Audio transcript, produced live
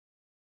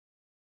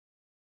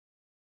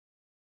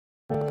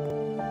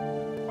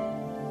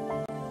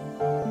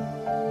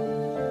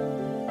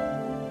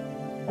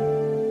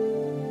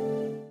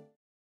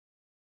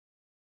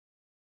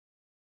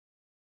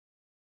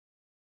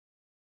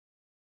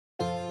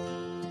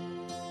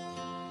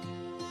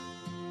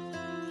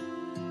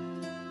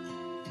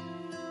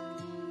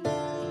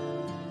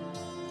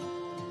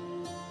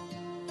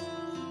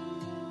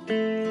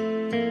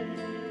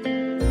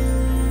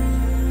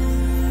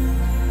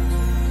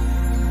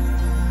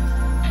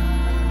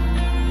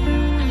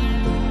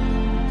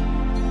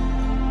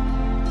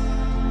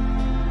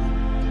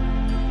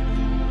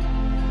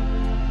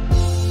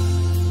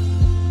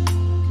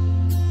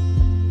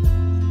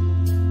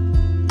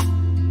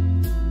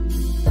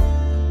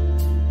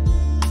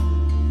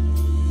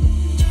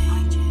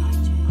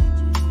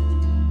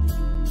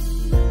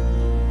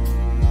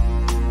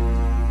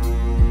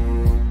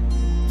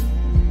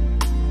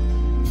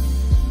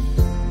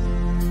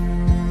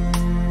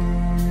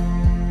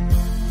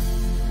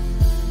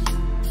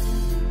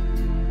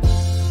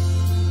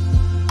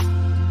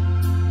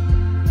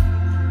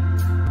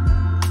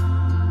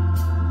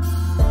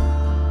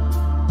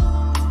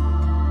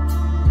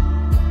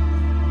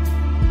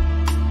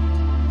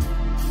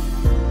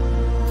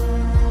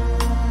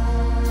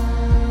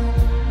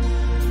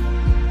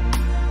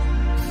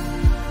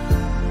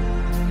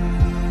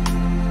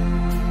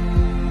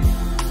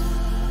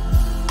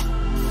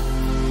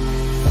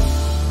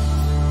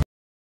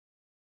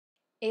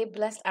A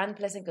blessed and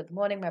pleasant good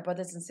morning, my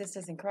brothers and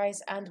sisters in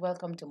Christ, and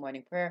welcome to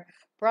morning prayer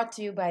brought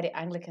to you by the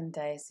Anglican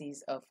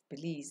Diocese of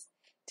Belize.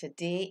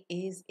 Today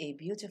is a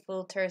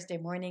beautiful Thursday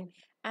morning,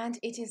 and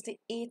it is the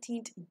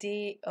 18th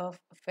day of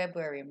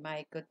February.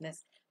 My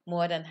goodness,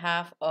 more than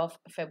half of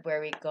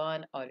February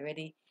gone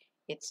already.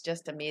 It's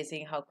just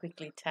amazing how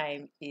quickly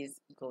time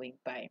is going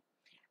by.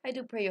 I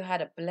do pray you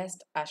had a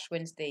blessed Ash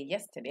Wednesday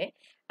yesterday,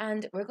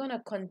 and we're going to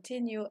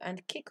continue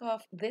and kick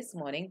off this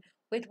morning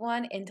with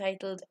one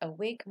entitled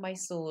Awake My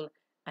Soul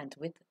and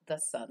with the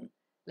Sun.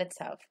 Let's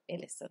have a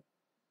listen.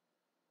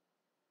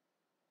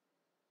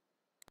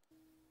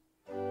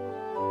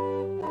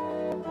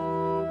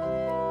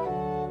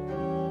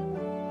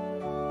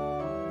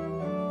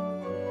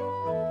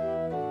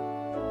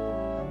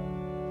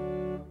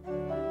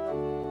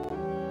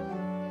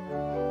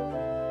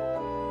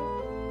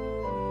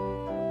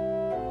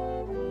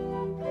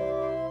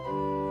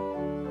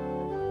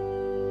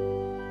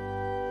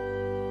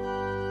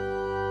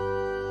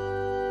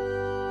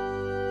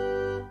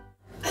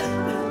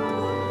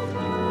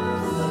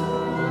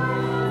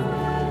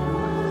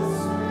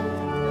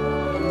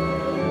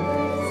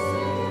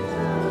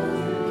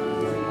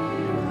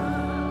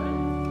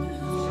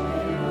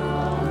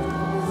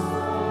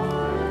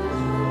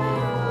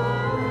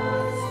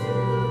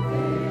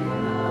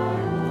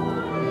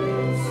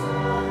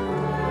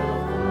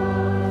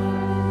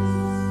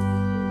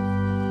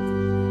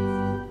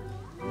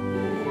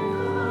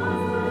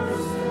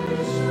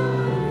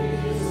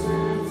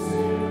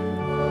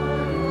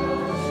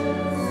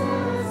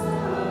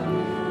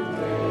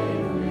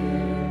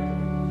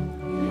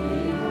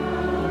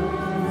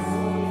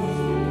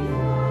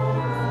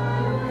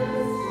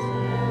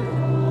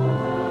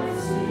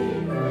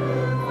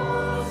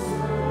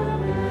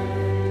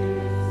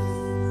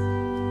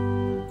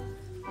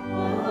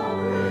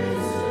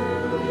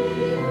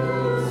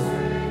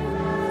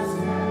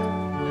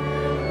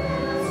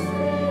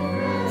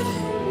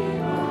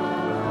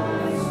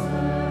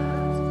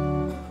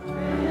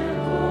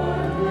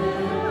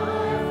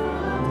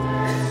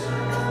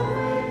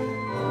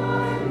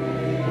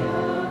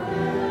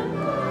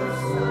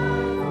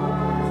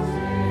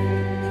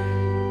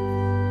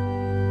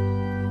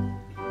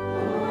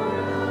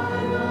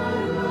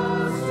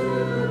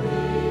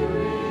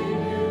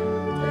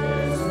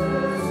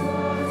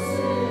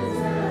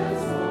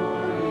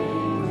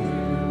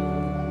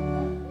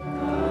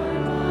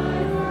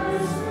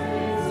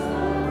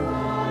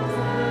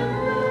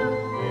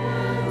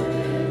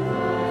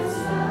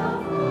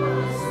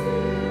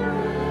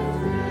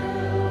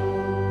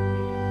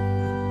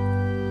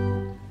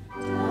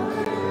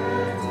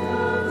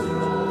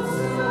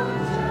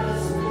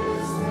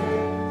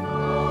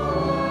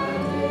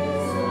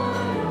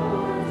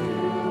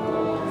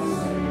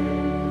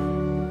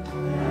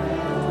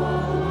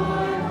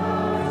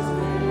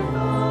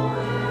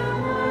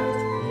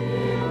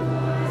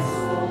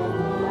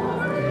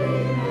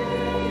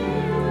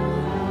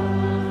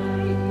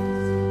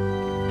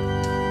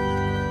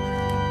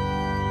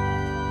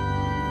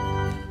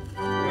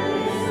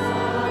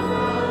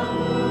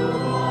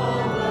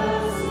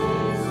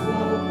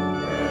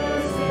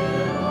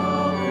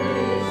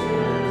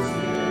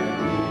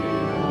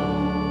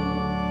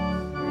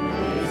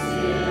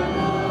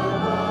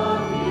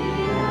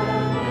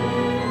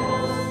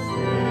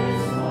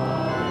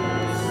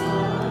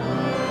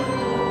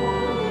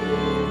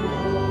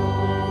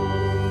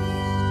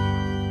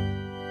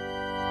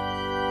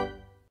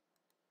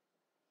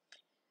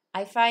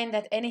 I find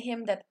that any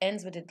hymn that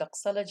ends with a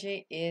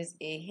doxology is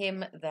a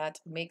hymn that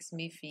makes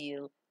me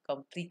feel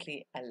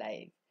completely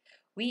alive.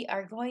 We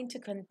are going to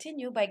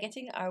continue by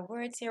getting our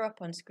words here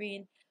up on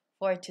screen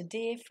for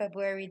today,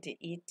 February the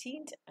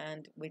 18th,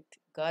 and with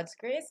God's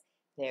grace,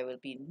 there will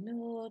be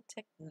no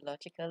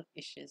technological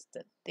issues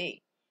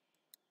today.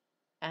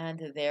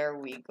 And there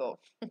we go.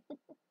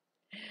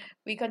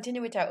 We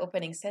continue with our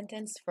opening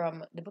sentence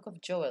from the book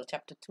of Joel,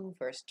 chapter 2,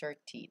 verse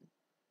 13.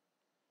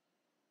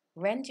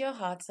 Rend your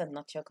hearts and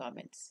not your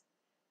garments.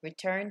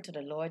 Return to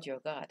the Lord your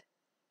God,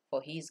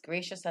 for he is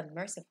gracious and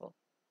merciful,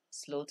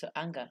 slow to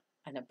anger,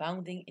 and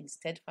abounding in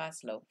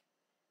steadfast love,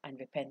 and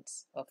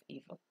repents of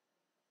evil.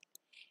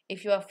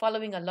 If you are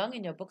following along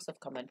in your books of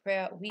common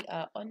prayer, we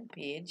are on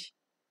page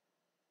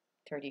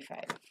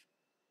 35.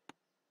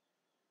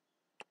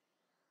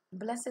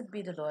 Blessed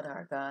be the Lord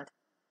our God,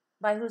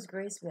 by whose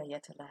grace we are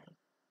yet alive.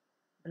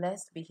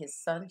 Blessed be his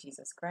Son,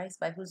 Jesus Christ,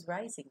 by whose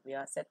rising we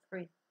are set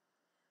free.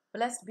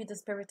 Blessed be the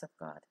Spirit of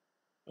God,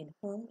 in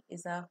whom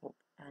is our hope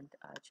and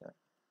our joy.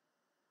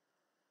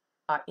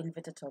 Our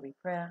invitatory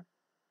prayer.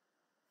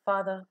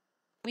 Father,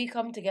 we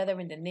come together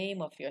in the name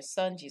of your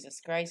Son,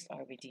 Jesus Christ,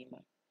 our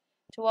Redeemer,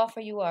 to offer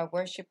you our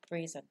worship,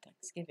 praise, and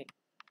thanksgiving.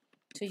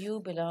 To you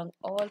belong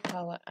all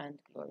power and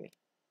glory.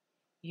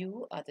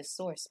 You are the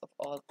source of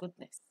all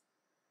goodness.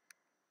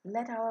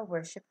 Let our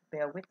worship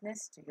bear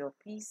witness to your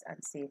peace and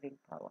saving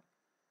power.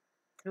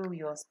 Through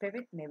your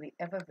Spirit may we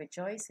ever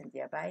rejoice in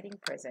the abiding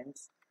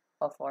presence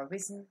of our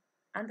risen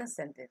and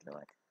ascended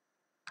Lord.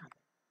 Amen.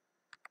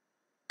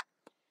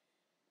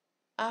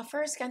 Our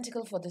first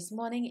canticle for this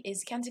morning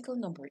is canticle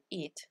number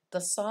 8,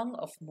 the Song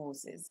of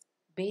Moses,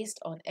 based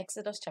on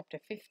Exodus chapter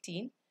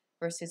 15,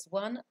 verses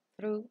 1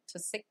 through to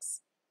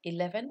 6,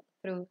 11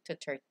 through to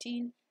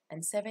 13,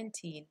 and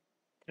 17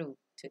 through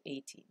to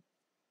 18.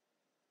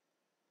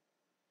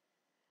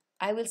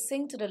 I will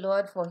sing to the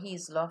Lord, for he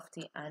is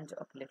lofty and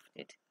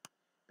uplifted.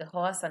 The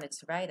horse and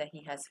its rider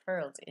he has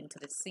hurled into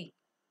the sea.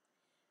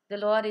 The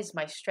Lord is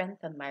my strength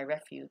and my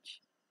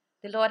refuge.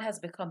 The Lord has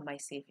become my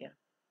Savior.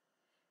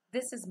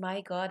 This is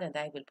my God, and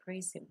I will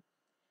praise him,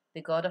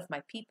 the God of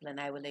my people, and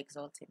I will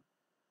exalt him.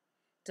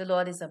 The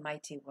Lord is a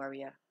mighty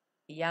warrior.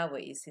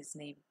 Yahweh is his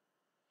name.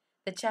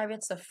 The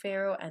chariots of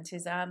Pharaoh and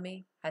his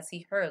army has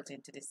he hurled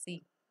into the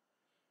sea.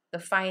 The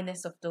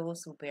finest of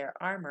those who bear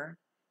armor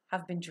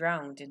have been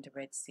drowned in the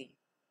Red Sea.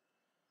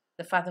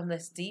 The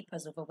fathomless deep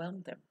has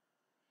overwhelmed them.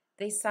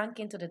 They sank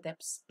into the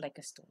depths like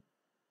a stone.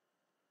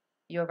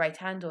 Your right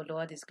hand, O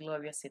Lord, is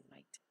glorious in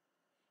might.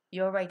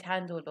 Your right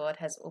hand, O Lord,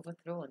 has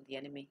overthrown the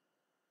enemy.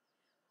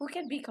 Who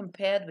can be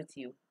compared with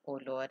you, O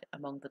Lord,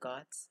 among the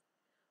gods?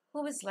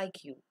 Who is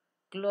like you,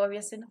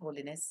 glorious in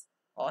holiness,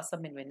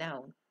 awesome in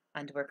renown,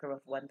 and worker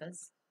of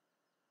wonders?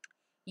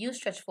 You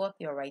stretched forth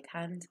your right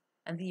hand,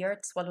 and the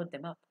earth swallowed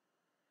them up.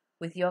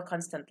 With your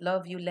constant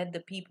love you led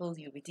the people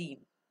you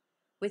redeemed.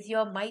 With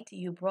your might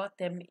you brought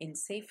them in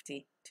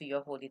safety to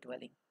your holy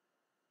dwelling.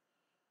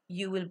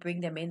 You will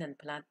bring them in and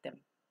plant them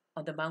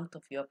on the mount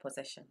of your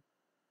possession,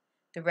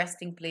 the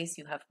resting place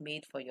you have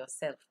made for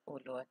yourself, O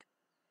Lord,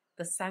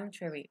 the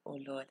sanctuary, O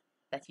Lord,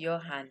 that your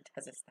hand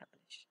has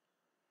established.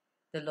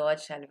 The Lord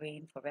shall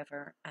reign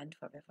forever and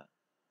forever.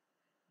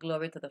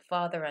 Glory to the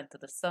Father, and to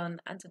the Son,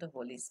 and to the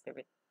Holy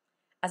Spirit,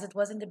 as it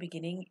was in the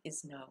beginning,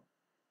 is now,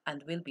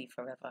 and will be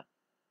forever.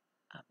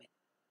 Amen.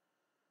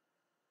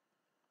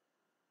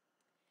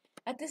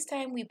 At this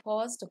time, we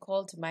pause to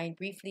call to mind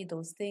briefly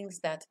those things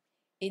that,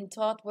 in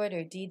thought, word,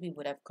 or deed, we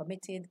would have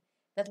committed,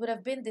 that would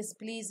have been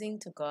displeasing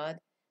to God,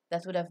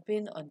 that would have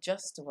been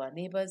unjust to our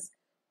neighbors,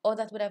 or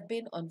that would have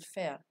been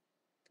unfair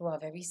to our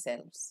very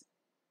selves.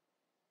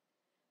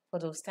 For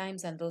those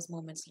times and those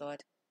moments,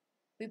 Lord,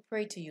 we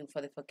pray to you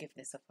for the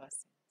forgiveness of our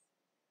sins.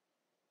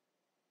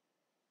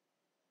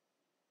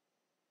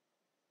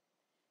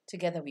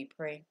 Together we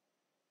pray.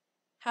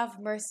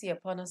 Have mercy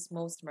upon us,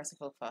 most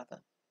merciful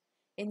Father.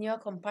 In your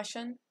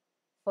compassion,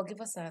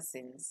 forgive us our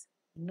sins,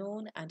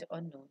 known and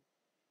unknown,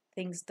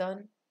 things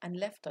done and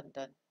left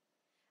undone,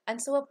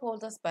 and so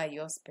uphold us by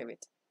your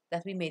Spirit,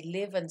 that we may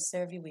live and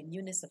serve you in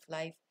newness of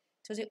life,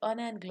 to the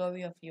honor and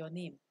glory of your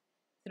name,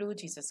 through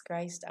Jesus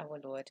Christ our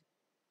Lord.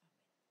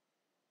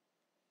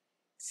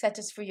 Set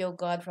us free, O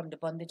God, from the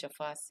bondage of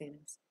our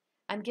sins,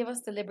 and give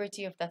us the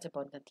liberty of that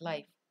abundant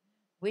life,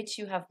 which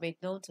you have made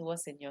known to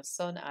us in your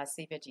Son, our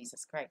Saviour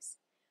Jesus Christ,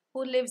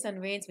 who lives and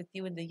reigns with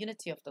you in the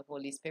unity of the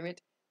Holy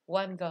Spirit,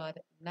 one God,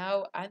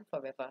 now and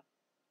forever.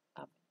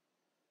 Amen.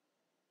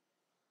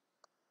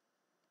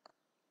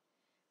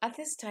 At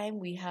this time,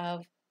 we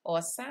have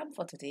our psalm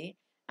for today,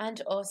 and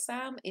our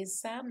psalm is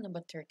Psalm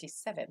number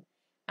 37.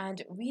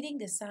 And reading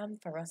the psalm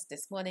for us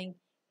this morning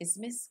is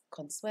Miss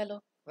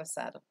Consuelo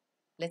Rosado.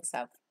 Let's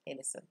have a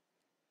listen.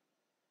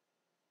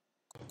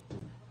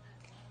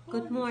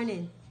 Good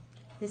morning.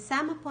 The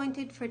psalm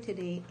appointed for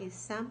today is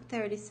Psalm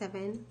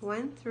 37,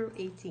 1 through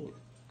 18.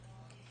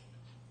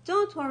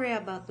 Don't worry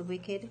about the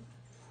wicked.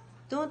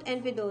 Don't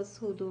envy those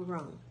who do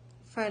wrong.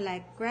 For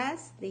like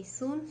grass, they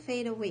soon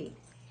fade away.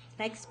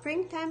 Like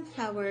springtime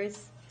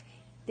flowers,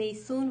 they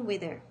soon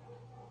wither.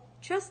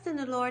 Trust in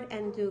the Lord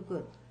and do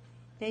good.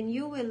 Then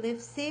you will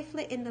live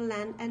safely in the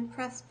land and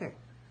prosper.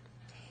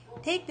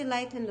 Take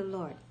delight in the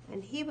Lord,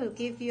 and he will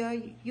give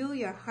you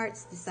your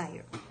heart's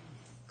desire.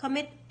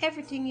 Commit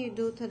everything you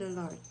do to the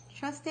Lord.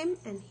 Trust Him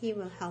and He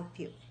will help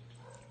you.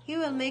 He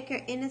will make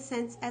your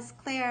innocence as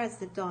clear as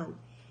the dawn,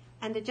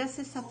 and the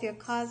justice of your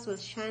cause will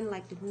shine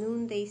like the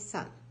noonday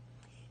sun.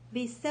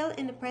 Be still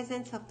in the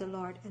presence of the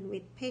Lord and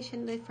wait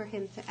patiently for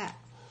Him to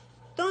act.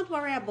 Don't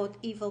worry about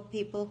evil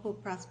people who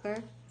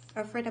prosper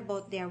or fret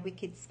about their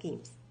wicked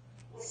schemes.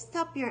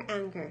 Stop your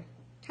anger.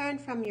 Turn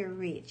from your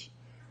rage.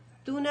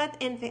 Do not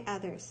envy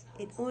others.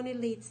 It only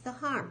leads to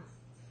harm.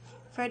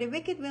 For the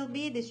wicked will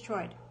be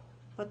destroyed,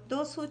 but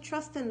those who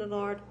trust in the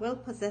Lord will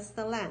possess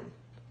the land.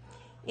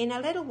 In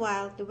a little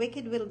while the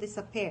wicked will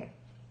disappear.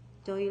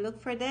 Though you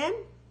look for them,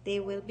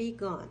 they will be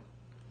gone.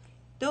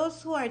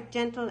 Those who are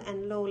gentle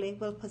and lowly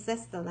will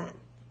possess the land.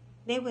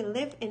 They will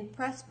live in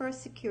prosperous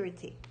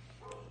security.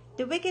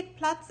 The wicked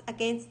plots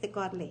against the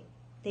godly.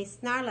 They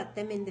snarl at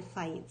them in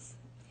defiance.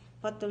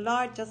 But the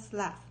Lord just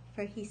laughs,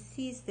 for He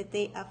sees the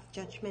day of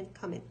judgment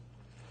coming.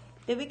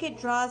 The wicked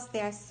draws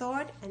their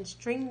sword and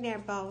string their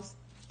bows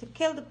to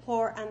kill the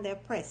poor and the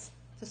oppressed,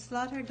 to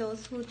slaughter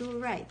those who do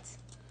right.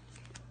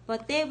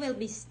 But they will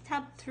be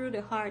stabbed through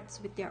the hearts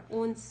with their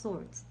own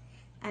swords,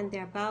 and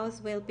their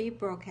bows will be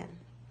broken.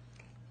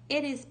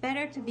 It is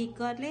better to be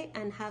godly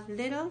and have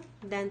little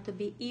than to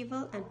be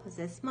evil and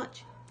possess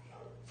much.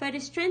 For the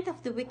strength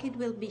of the wicked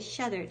will be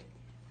shattered,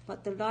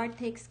 but the Lord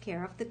takes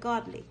care of the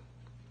godly.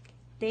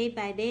 Day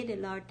by day the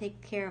Lord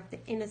takes care of the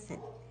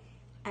innocent,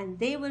 and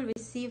they will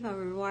receive a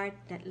reward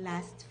that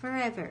lasts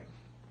forever.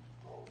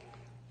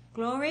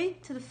 Glory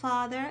to the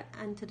Father,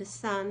 and to the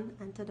Son,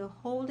 and to the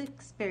Holy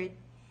Spirit,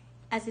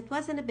 as it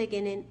was in the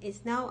beginning,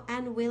 is now,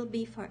 and will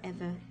be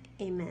forever.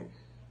 Amen.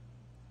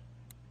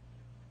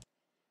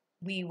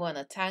 We want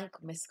to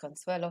thank Miss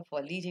Consuelo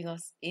for leading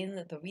us in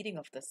the reading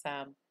of the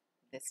psalm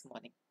this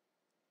morning.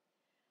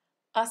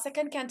 Our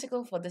second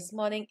canticle for this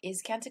morning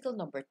is canticle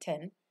number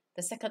 10,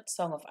 the second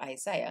song of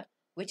Isaiah,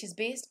 which is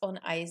based on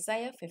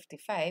Isaiah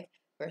 55,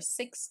 verse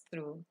 6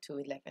 through to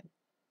 11.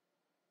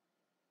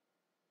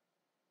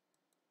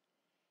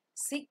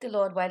 Seek the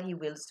Lord while He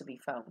wills to be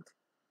found.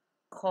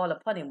 Call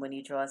upon Him when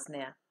He draws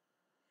near.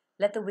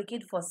 Let the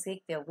wicked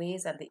forsake their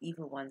ways and the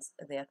evil ones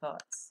their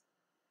thoughts.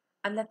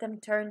 And let them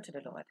turn to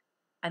the Lord,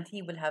 and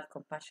He will have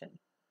compassion,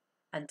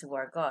 and to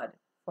our God,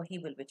 for He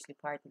will richly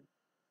pardon.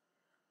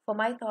 For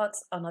my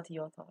thoughts are not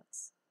your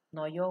thoughts,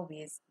 nor your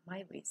ways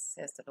my ways,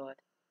 says the Lord.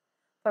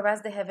 For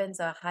as the heavens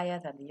are higher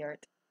than the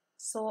earth,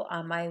 so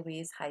are my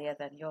ways higher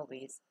than your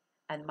ways,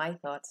 and my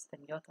thoughts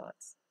than your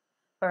thoughts.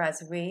 For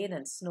as rain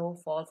and snow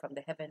fall from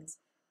the heavens,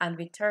 and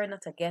return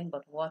not again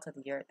but water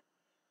the earth,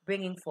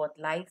 bringing forth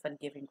life and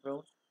giving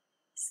growth,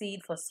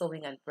 seed for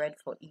sowing and bread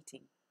for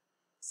eating,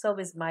 so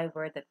is my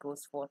word that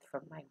goes forth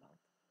from my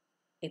mouth.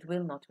 It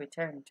will not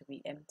return to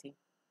me empty,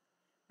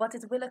 but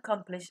it will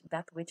accomplish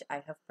that which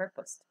I have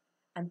purposed,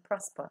 and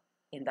prosper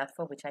in that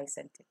for which I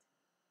sent it.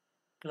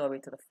 Glory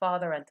to the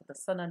Father, and to the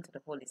Son, and to the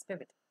Holy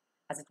Spirit,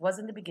 as it was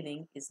in the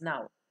beginning, is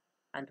now,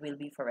 and will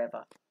be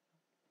forever.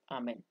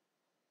 Amen.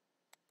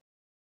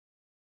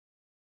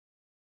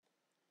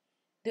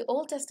 The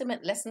Old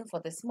Testament lesson for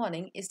this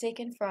morning is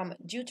taken from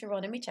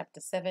Deuteronomy chapter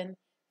 7,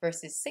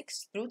 verses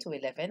 6 through to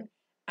 11,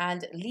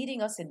 and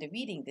leading us in the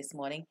reading this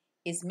morning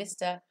is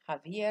Mr.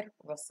 Javier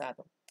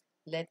Rosado.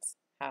 Let's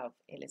have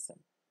a listen.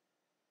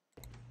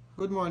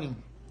 Good morning.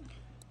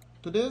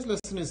 Today's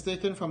lesson is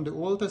taken from the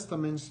Old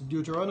Testament's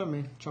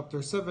Deuteronomy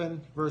chapter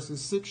 7,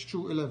 verses 6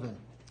 through 11.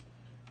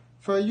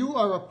 For you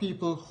are a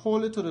people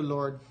holy to the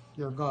Lord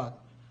your God.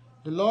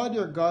 The Lord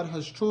your God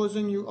has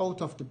chosen you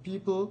out of the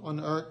people on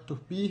earth to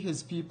be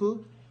His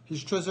people,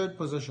 His treasured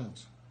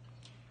possessions.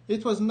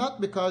 It was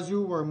not because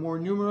you were more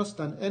numerous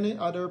than any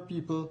other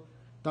people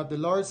that the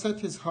Lord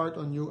set His heart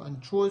on you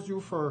and chose you,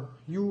 for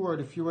you were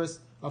the fewest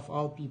of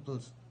all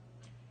peoples.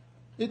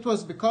 It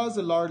was because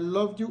the Lord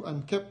loved you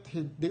and kept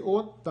the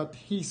oath that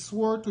He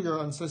swore to your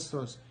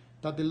ancestors,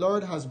 that the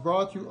Lord has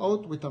brought you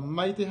out with a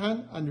mighty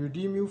hand and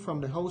redeemed you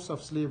from the house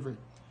of slavery,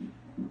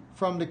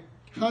 from the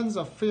hands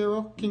of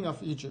Pharaoh, king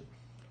of Egypt.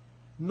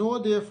 Know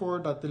therefore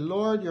that the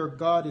Lord your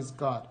God is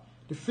God,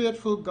 the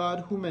faithful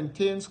God who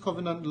maintains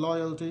covenant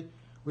loyalty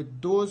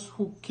with those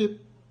who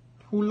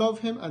love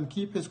Him and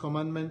keep His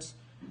commandments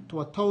to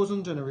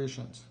 1,000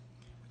 generations,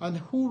 and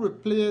who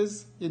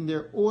replays in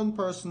their own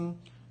person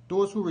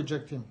those who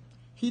reject Him.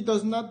 He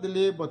does not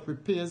delay but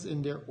repays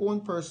in their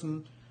own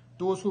person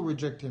those who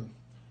reject Him.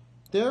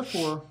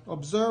 Therefore,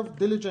 observe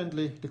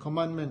diligently the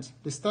commandments,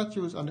 the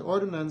statutes, and the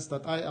ordinances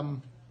that I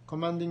am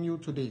commanding you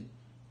today.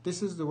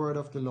 This is the word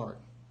of the Lord.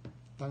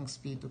 Thanks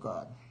be to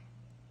God.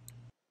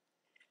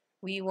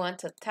 We want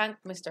to thank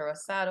Mr.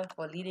 Rosado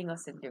for leading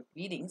us in the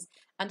readings.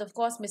 And of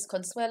course, Miss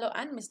Consuelo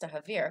and Mr.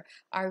 Javier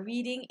are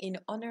reading in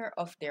honor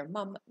of their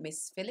mom,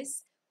 Miss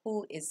Phyllis,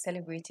 who is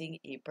celebrating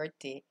a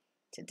birthday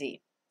today.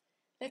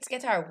 Let's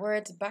get our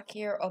words back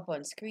here up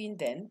on screen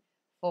then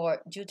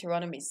for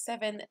Deuteronomy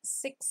 7,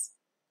 6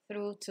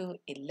 through to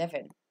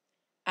 11.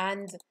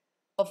 And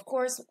of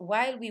course,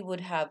 while we would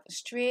have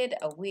strayed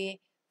away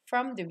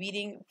from the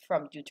reading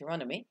from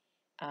Deuteronomy,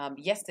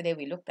 yesterday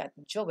we looked at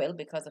Joel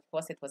because of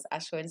course it was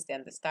Ash Wednesday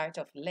and the start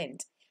of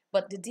Lent.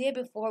 But the day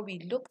before, we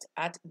looked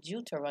at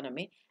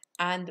Deuteronomy,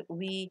 and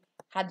we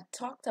had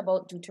talked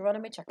about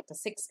Deuteronomy chapter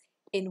 6,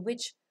 in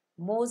which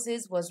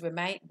Moses was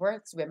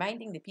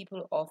reminding the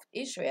people of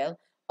Israel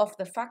of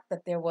the fact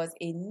that there was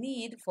a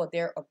need for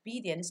their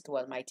obedience to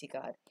Almighty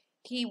God.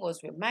 He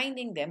was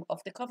reminding them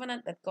of the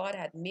covenant that God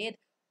had made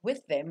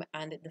with them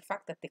and the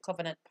fact that the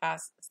covenant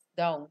passed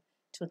down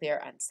to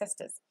their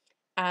ancestors.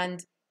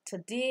 And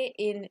today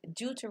in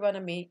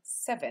Deuteronomy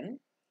 7,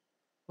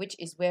 which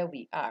is where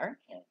we are,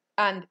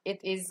 and it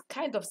is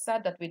kind of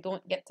sad that we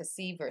don't get to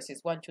see verses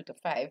 1 through to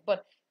 5,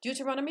 but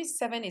Deuteronomy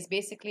 7 is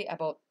basically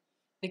about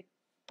the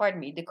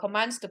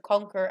commands to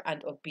conquer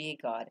and obey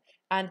God.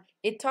 And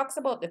it talks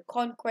about the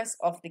conquest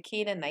of the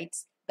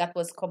Canaanites that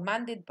was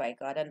commanded by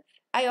God. And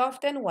I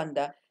often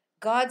wonder,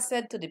 God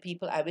said to the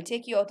people, I will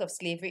take you out of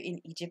slavery in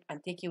Egypt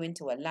and take you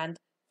into a land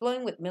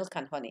flowing with milk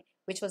and honey,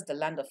 which was the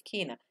land of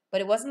Canaan.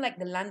 But it wasn't like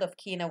the land of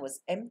Canaan was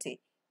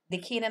empty. The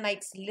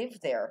Canaanites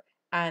lived there.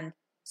 And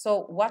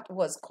so what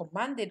was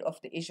commanded of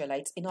the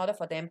Israelites, in order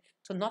for them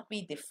to not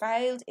be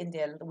defiled in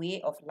their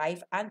way of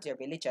life and their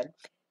religion,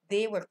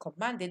 they were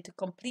commanded to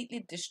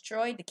completely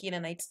destroy the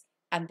Canaanites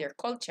and their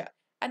culture.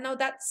 And now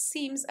that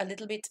seems a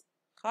little bit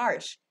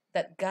harsh,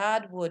 that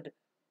God would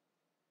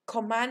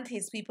command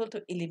his people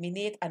to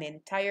eliminate an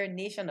entire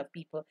nation of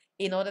people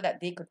in order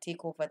that they could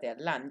take over their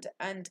land.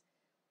 And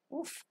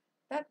oof,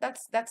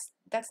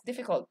 that's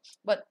difficult.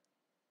 But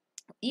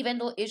even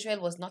though Israel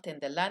was not in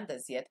the land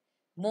as yet,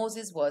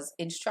 Moses was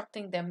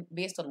instructing them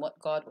based on what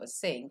God was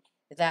saying,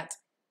 that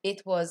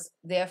it was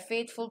their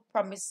faithful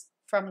promise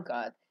from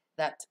God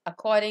that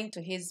according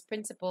to his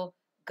principle,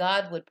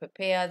 God would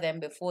prepare them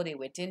before they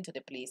went into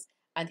the place,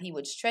 and he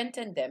would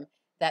strengthen them,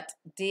 that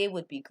they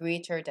would be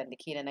greater than the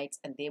Canaanites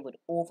and they would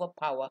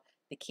overpower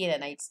the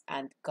Canaanites,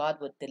 and God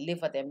would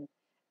deliver them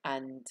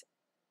and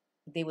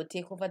they would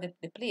take over the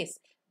place.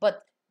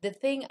 But the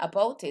thing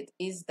about it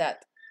is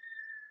that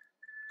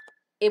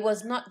it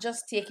was not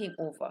just taking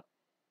over.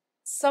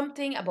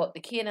 Something about the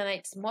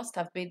Canaanites must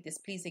have been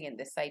displeasing in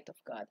the sight of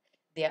God.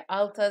 Their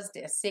altars,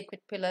 their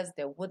sacred pillars,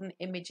 their wooden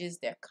images,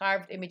 their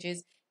carved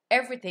images,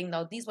 everything.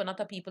 Now, these were not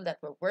a people that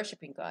were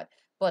worshiping God,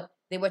 but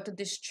they were to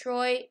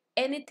destroy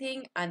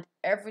anything and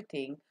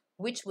everything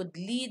which would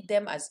lead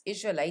them as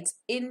Israelites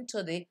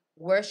into the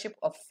worship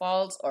of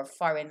false or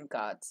foreign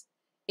gods.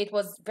 It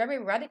was very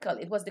radical.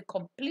 It was the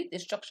complete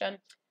destruction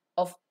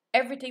of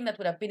everything that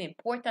would have been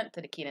important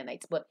to the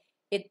Canaanites. But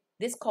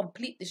this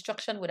complete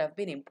destruction would have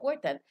been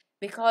important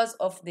because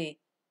of the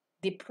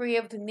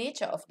depraved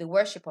nature of the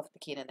worship of the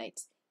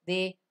Canaanites.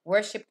 They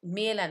worshipped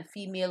male and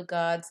female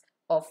gods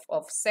of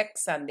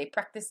sex, and they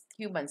practiced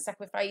human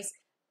sacrifice,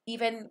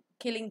 even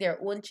killing their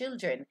own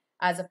children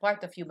as a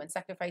part of human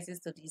sacrifices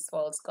to these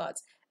false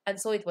gods.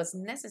 And so it was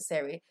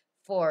necessary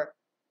for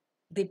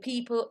the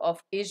people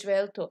of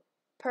Israel to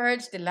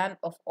purge the land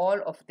of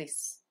all of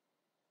this,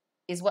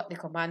 is what the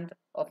command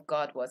of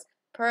God was.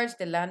 Purge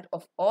the land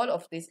of all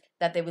of this,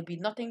 that there will be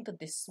nothing to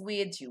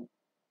dissuade you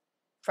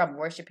from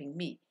worshiping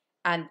me.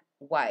 And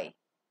why?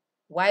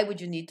 Why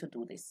would you need to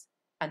do this?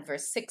 And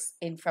verse 6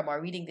 from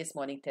our reading this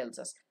morning tells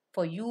us,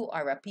 for you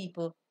are a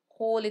people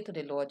holy to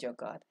the Lord your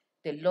God.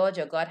 The Lord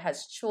your God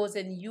has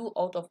chosen you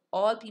out of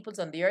all peoples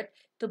on the earth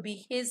to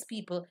be his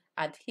people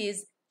and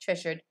his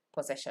treasured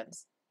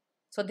possessions.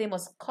 So they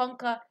must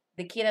conquer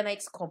the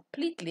Canaanites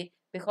completely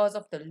because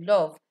of the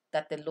love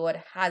that the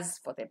Lord has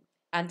for them.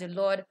 And the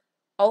Lord,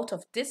 out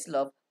of this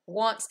love,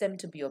 wants them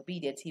to be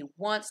obedient. He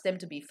wants them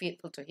to be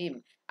faithful to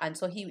him. And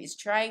so he is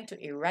trying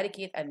to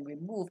eradicate and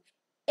remove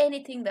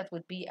anything that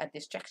would be a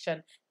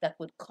distraction that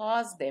would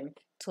cause them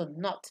to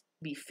not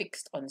be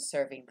fixed on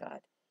serving God.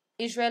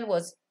 Israel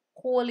was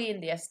holy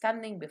in their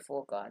standing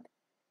before God.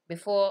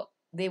 Before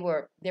they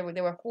were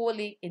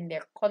holy in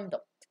their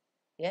conduct.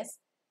 Yes?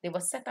 They were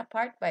set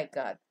apart by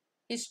God,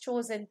 his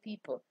chosen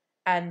people.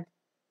 And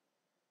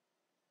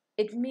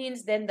it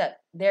means then that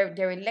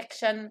their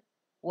election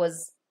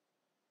was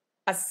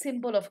a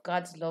symbol of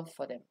God's love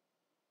for them.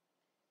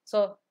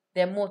 So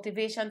their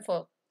motivation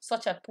for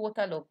such a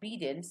total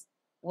obedience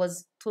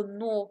was to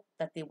know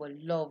that they were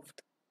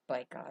loved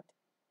by God.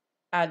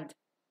 And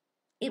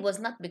it was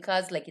not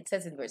because, like it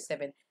says in verse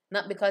 7,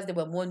 not because they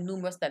were more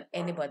numerous than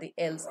anybody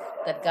else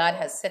that God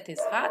has set his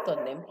heart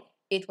on them.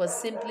 It was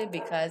simply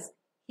because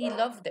he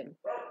loved them.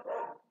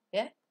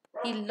 Yeah?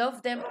 He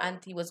loved them, and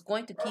he was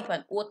going to keep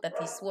an oath that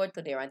he swore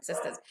to their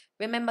ancestors.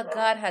 Remember,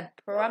 God had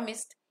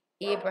promised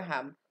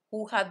Abraham,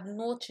 who had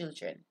no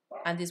children,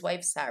 and his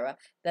wife Sarah,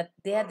 that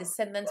their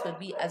descendants would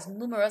be as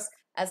numerous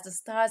as the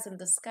stars in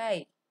the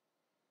sky.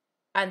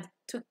 And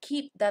to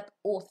keep that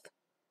oath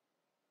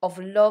of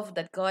love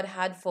that God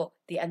had for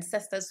the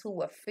ancestors who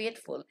were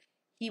faithful,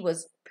 he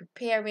was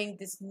preparing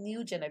this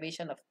new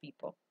generation of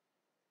people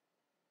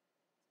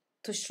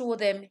to show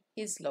them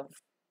his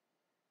love.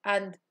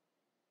 And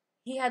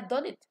he had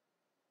done it.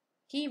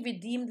 He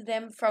redeemed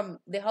them from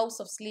the house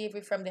of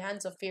slavery, from the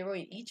hands of Pharaoh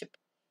in Egypt.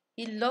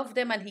 He loved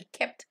them, and he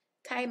kept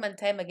time and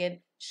time again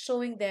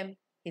showing them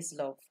his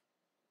love.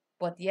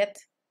 But yet,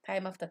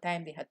 time after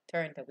time, they had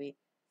turned away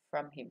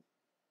from him.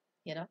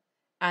 You know?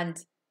 And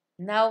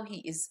now he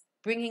is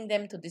bringing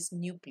them to this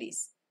new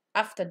place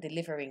after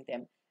delivering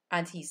them.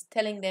 And he's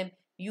telling them,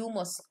 you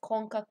must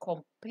conquer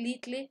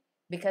completely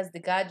because the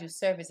God you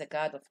serve is a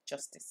God of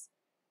justice.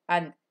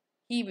 And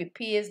he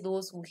repays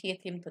those who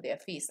hate him to their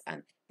face.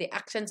 And the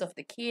actions of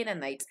the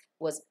Canaanites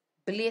was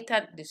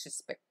blatant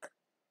disrespect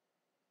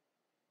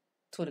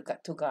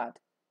to God.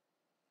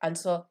 And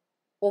so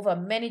over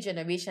many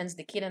generations,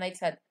 the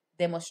Canaanites had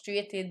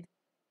demonstrated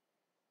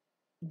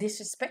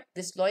disrespect,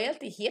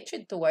 disloyalty,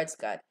 hatred towards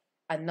God.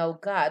 And now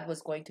God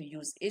was going to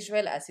use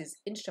Israel as his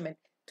instrument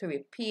to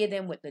repay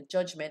them with the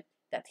judgment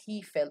that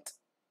he felt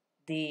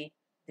they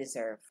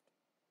deserved.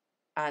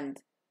 And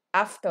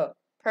after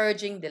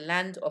purging the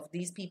land of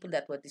these people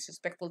that were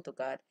disrespectful to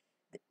God,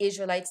 the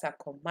Israelites are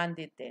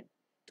commanded then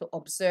to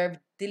observe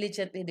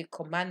diligently the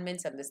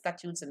commandments and the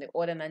statutes and the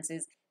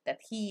ordinances that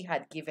he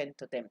had given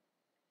to them.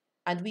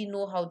 And we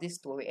know how this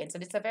story ends.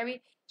 And it's a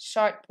very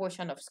short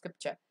portion of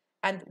scripture.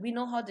 And we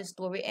know how the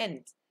story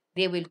ends.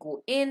 They will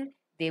go in,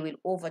 they will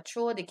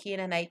overthrow the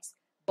Canaanites,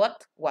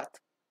 but what?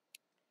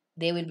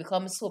 They will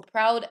become so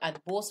proud and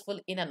boastful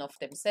in and of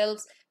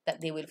themselves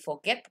that they will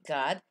forget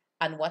God,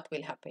 and what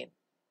will happen?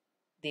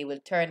 They will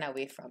turn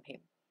away from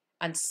him.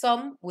 And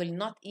some will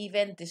not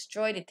even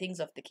destroy the things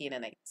of the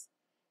Canaanites.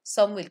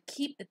 Some will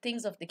keep the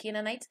things of the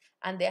Canaanites,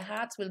 and their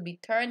hearts will be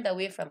turned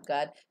away from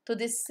God to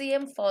the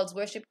same false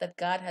worship that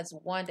God has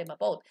warned them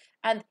about.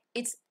 And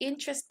it's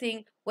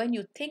interesting when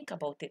you think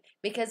about it,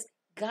 because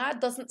God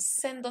doesn't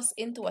send us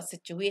into a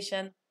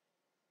situation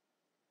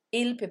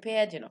ill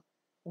prepared,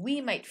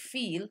 We might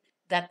feel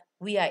that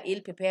we are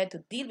ill prepared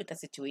to deal with a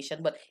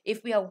situation, but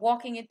if we are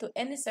walking into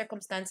any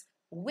circumstance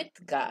with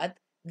God,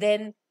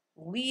 then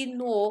we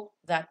know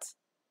that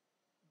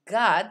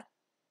God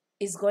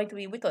is going to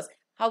be with us.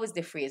 How is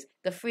the phrase?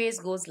 The phrase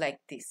goes like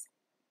this: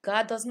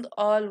 God doesn't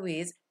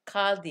always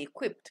call the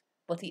equipped,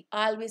 but he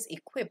always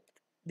equipped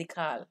the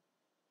call.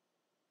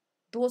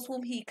 Those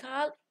whom he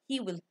called,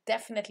 he will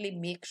definitely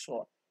make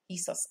sure he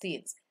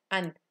sustains.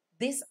 And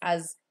this,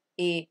 as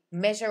a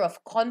measure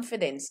of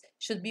confidence,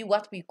 should be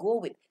what we go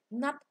with.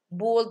 Not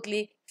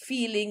boldly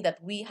feeling that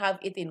we have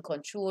it in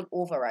control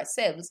over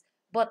ourselves,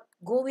 but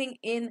going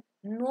in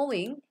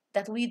knowing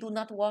that we do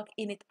not walk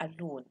in it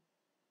alone.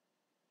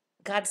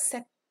 God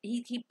set,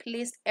 he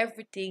placed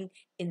everything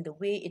in the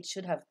way it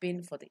should have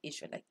been for the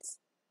Israelites.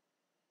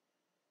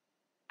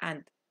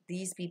 And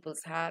these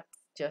people's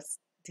hearts just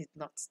did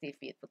not stay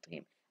faithful to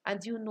him.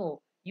 And you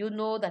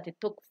know that it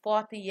took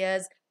 40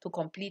 years to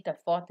complete a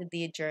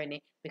 40-day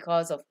journey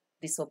because of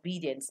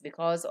disobedience,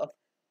 because of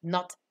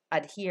not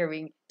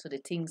adhering to the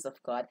things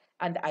of God.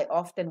 And I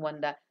often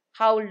wonder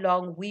how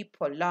long we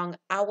prolong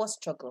our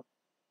struggle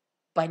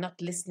by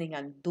not listening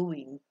and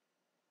doing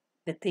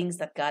the things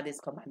that God is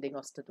commanding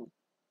us to do.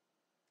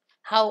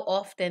 How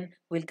often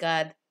will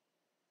God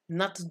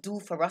not do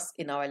for us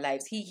in our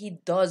lives? He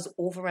does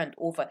over and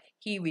over.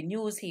 He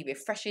renews, he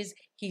refreshes,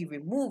 he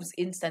removes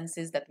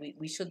instances that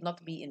we should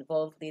not be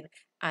involved in,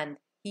 and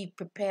he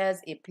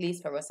prepares a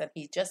place for us, and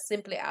he just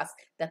simply asks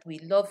that we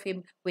love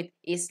him with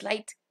a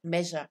slight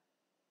measure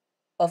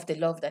of the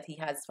love that he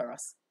has for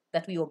us,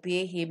 that we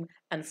obey him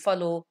and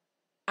follow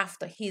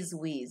after his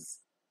ways.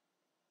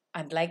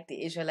 And like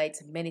the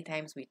Israelites, many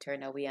times we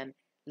turn away. And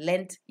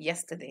Lent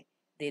yesterday,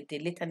 the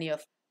litany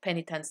of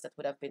penitence that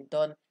would have been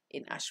done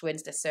in Ash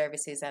Wednesday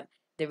services, and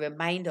the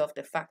reminder of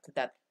the fact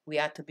that we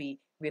are to be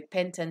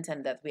repentant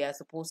and that we are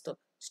supposed to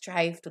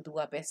strive to do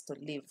our best to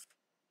live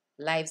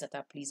lives that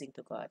are pleasing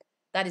to God.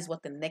 That is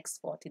what the next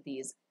 40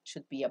 days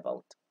should be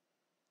about.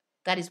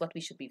 That is what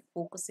we should be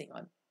focusing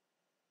on.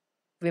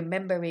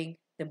 Remembering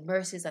the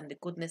mercies and the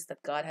goodness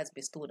that God has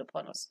bestowed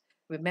upon us.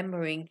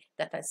 Remembering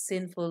that as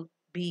sinful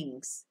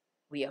beings,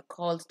 we are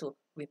called to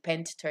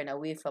repent, turn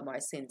away from our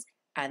sins,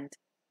 and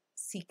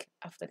seek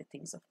after the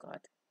things of God.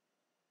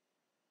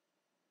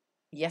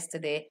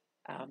 Yesterday,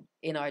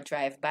 in our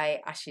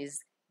drive-by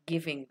Ashes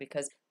giving,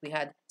 because we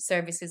had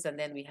services and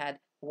then we had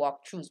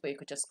walkthroughs where you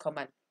could just come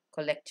and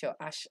collect your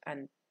ash.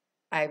 And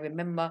I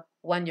remember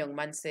one young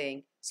man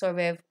saying, "So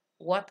Rev,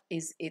 what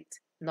is it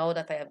now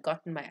that I have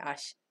gotten my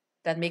ash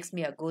that makes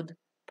me a good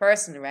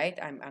person, right?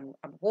 I'm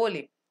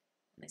holy."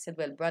 And I said,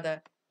 "Well,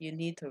 brother, you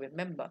need to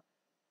remember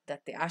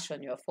that the ash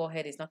on your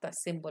forehead is not a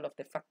symbol of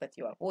the fact that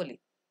you are holy.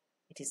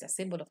 It is a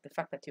symbol of the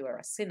fact that you are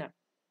a sinner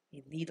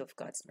in need of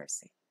God's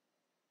mercy."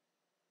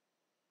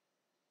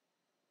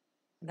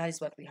 And that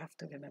is what we have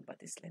to remember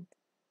this Lent.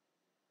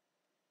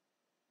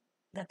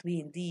 That we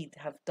indeed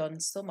have done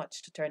so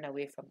much to turn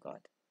away from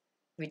God,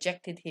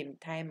 rejected him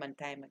time and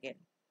time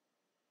again,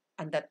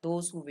 and that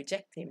those who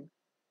reject him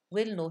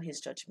will know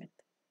his judgment.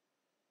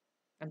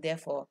 And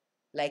therefore,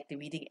 like the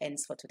reading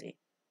ends for today,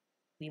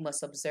 we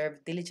must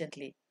observe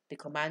diligently the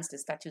commands, the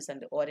statutes,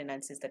 and the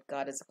ordinances that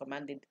God has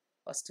commanded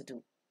us to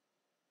do,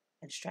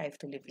 and strive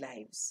to live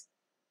lives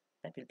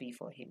that will be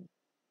for him.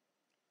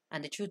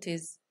 And the truth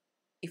is,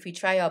 if we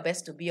try our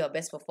best to be our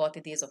best for 40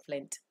 days of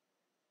Lent,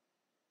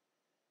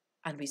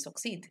 and we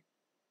succeed,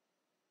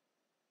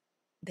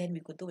 then we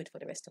could do it for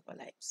the rest of our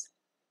lives.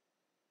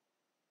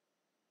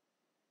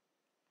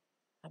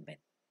 Amen.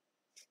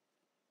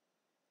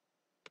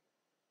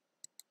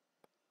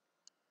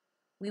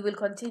 We will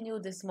continue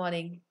this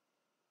morning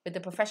with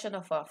the profession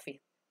of our faith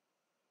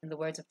in the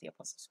words of the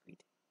Apostles' Creed.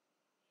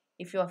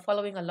 If you are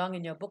following along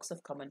in your books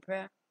of common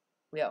prayer,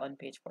 we are on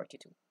page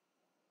 42.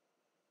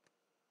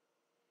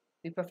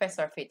 We profess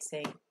our faith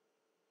saying,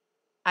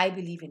 I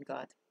believe in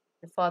God,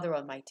 the Father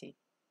Almighty,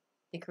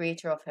 the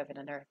creator of heaven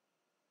and earth.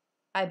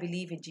 I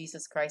believe in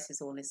Jesus Christ,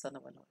 his only Son,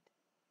 our Lord.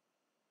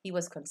 He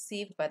was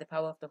conceived by the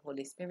power of the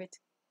Holy Spirit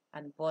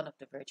and born of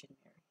the Virgin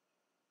Mary.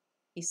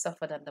 He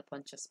suffered under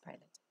Pontius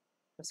Pilate,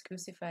 was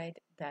crucified,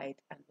 died,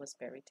 and was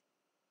buried.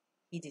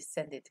 He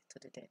descended to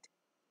the dead.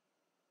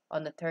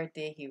 On the third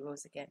day he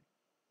rose again.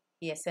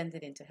 He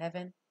ascended into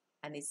heaven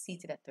and is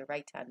seated at the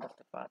right hand of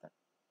the Father.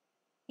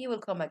 He will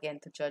come again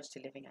to judge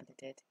the living and the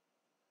dead.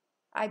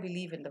 I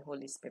believe in the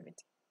Holy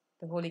Spirit,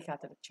 the Holy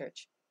Catholic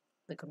Church,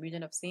 the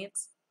communion of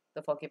saints,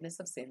 the forgiveness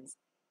of sins,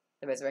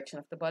 the resurrection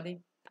of the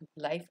body, and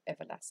life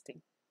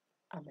everlasting.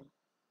 Amen.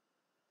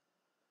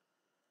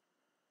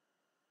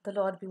 The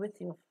Lord be with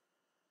you.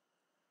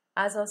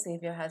 As our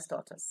Savior has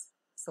taught us,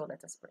 so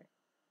let us pray.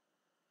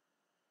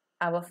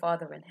 Our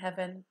Father in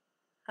heaven,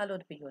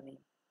 hallowed be your name.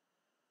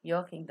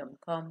 Your kingdom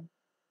come,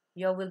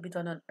 your will be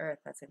done on earth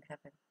as in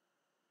heaven.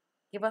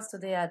 Give us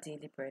today our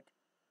daily bread.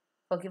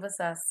 Forgive us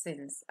our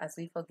sins as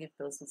we forgive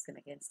those who sin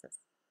against us.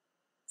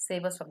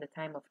 Save us from the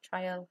time of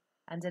trial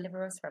and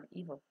deliver us from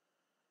evil.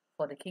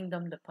 For the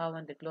kingdom, the power,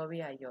 and the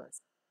glory are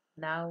yours,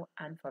 now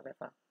and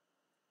forever.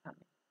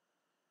 Amen.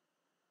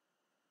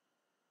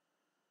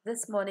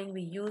 This morning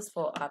we use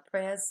for our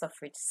prayers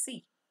suffrage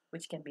C,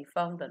 which can be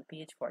found on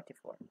page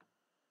 44.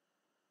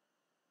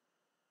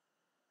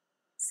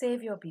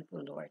 Save your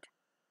people, Lord,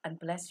 and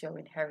bless your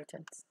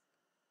inheritance.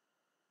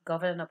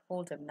 Govern and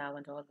uphold them now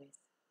and always.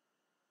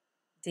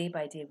 Day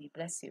by day we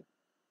bless you.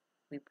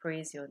 We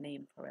praise your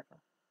name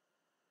forever.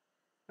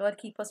 Lord,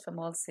 keep us from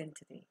all sin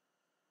today.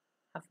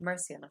 Have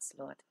mercy on us,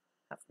 Lord.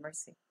 Have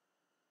mercy.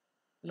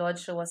 Lord,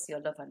 show us your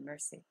love and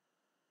mercy,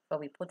 for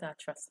we put our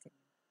trust in you.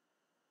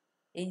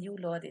 In you,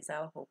 Lord, is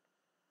our hope,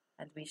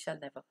 and we shall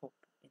never hope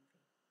in vain.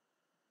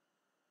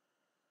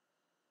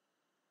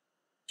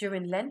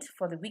 During Lent,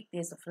 for the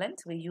weekdays of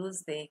Lent, we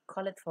use the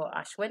Collect for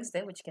Ash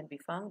Wednesday, which can be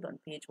found on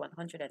page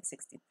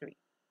 163.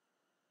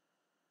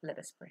 Let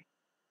us pray.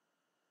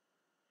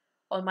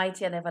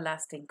 Almighty and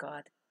everlasting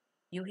God,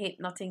 you hate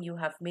nothing you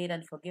have made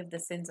and forgive the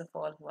sins of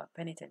all who are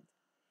penitent.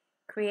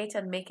 Create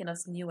and make in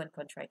us new and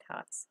contrite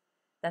hearts,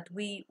 that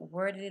we,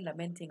 worthily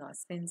lamenting our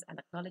sins and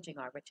acknowledging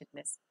our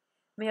wretchedness,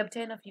 may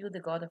obtain of you, the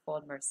God of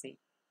all mercy,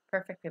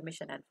 perfect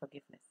remission and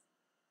forgiveness.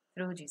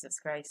 Through Jesus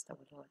Christ our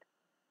Lord,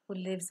 who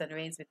lives and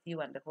reigns with you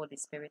and the Holy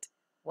Spirit,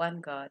 one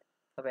God,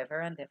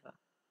 forever and ever.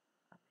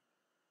 Amen.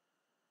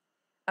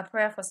 A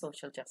prayer for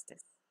social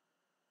justice.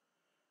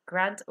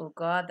 Grant, O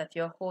God, that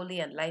your holy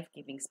and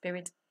life-giving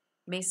Spirit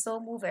may so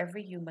move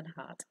every human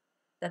heart,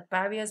 that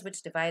barriers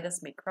which divide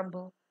us may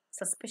crumble,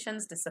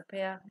 suspicions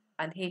disappear,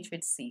 and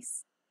hatred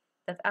cease,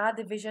 that our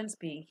divisions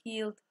being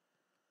healed,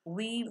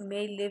 we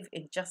may live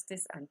in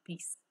justice and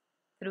peace,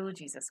 through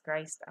Jesus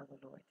Christ our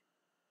Lord.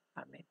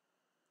 Amen.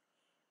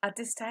 At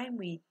this time,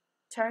 we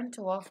turn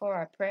to offer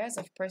our prayers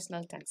of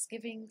personal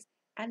thanksgivings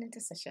and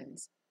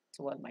intercessions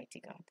to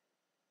Almighty God.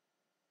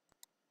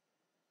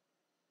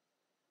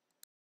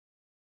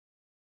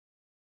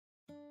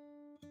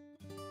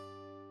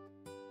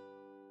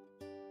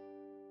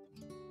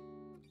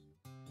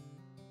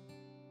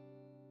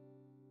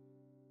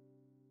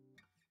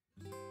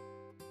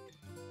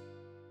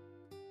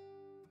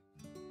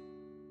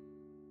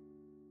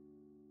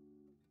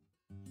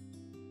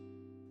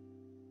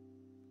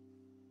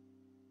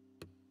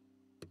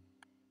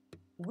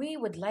 We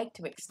would like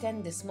to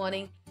extend this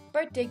morning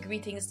birthday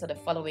greetings to the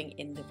following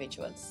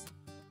individuals: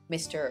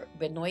 Mr.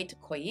 Benoit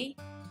Koyi,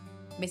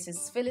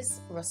 Mrs.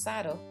 Phyllis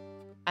Rosado,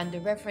 and the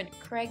Reverend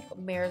Craig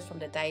Mears from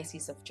the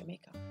Diocese of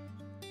Jamaica.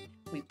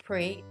 We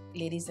pray,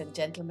 ladies and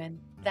gentlemen,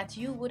 that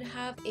you would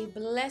have a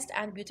blessed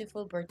and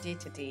beautiful birthday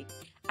today,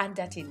 and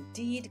that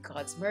indeed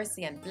God's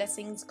mercy and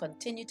blessings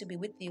continue to be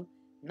with you,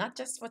 not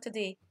just for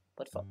today,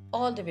 but for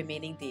all the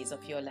remaining days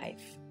of your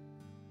life.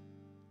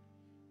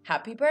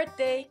 Happy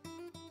birthday!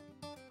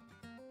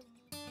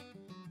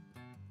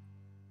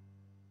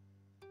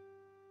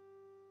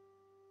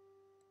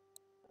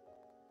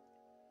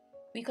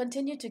 We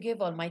continue to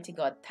give Almighty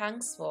God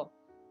thanks for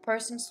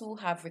persons who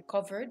have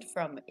recovered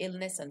from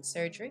illness and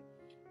surgery,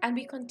 and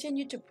we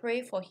continue to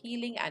pray for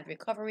healing and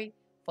recovery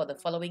for the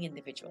following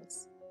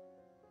individuals: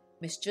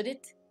 Miss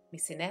Judith,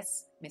 Miss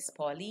Ines, Miss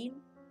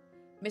Pauline,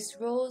 Miss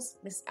Rose,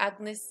 Miss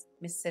Agnes,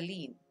 Miss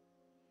Celine,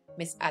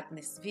 Miss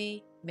Agnes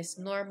V, Miss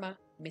Norma,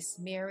 Miss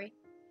Mary,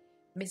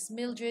 Miss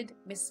Mildred,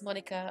 Miss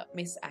Monica,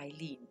 Miss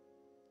Eileen,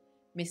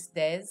 Miss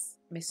Des,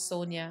 Miss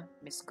Sonia,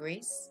 Miss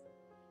Grace,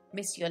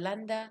 Miss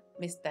Yolanda,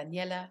 Miss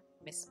Daniela,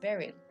 Miss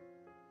Beryl,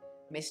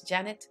 Miss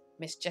Janet,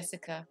 Miss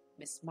Jessica,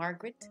 Miss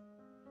Margaret,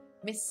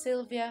 Miss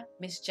Sylvia,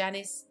 Miss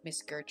Janice,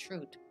 Miss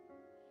Gertrude,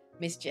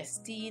 Miss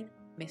Justine,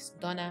 Miss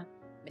Donna,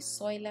 Miss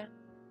Soila,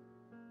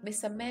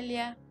 Miss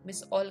Amelia,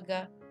 Miss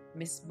Olga,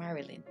 Miss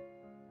Marilyn,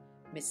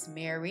 Miss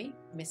Mary,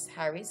 Miss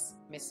Harris,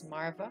 Miss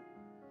Marva,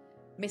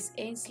 Miss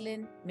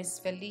Ainsley, Miss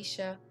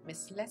Felicia,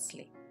 Miss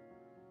Leslie,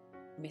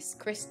 Miss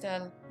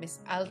Crystal, Miss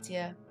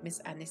Althea,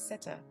 Miss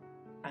Anisetta,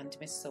 and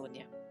Miss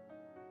Sonia.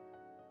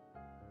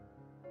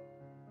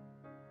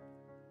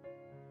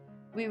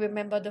 We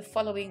remember the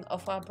following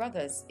of our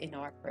brothers in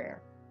our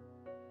prayer: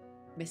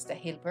 Mr.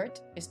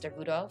 Hilbert, Mr.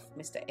 Rudolph,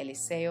 Mr.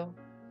 Eliseo,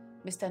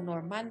 Mr.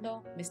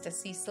 Normando, Mr.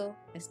 Cecil,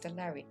 Mr.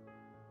 Larry,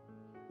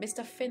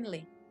 Mr.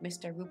 Finley,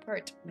 Mr.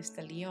 Rupert,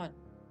 Mr. Leon,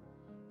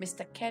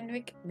 Mr.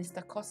 Kenrick,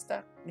 Mr.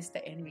 Costa,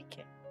 Mr.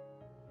 Enrique,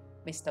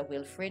 Mr.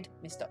 Wilfred,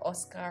 Mr.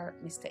 Oscar,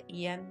 Mr.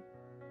 Ian,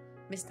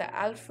 Mr.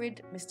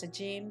 Alfred, Mr.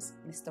 James,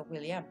 Mr.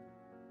 William,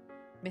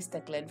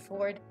 Mr.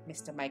 Glenford,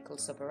 Mr. Michael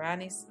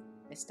Soberanis,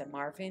 Mr.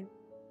 Marvin,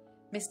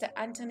 Mr.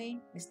 Anthony,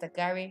 Mr.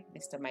 Gary,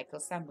 Mr. Michael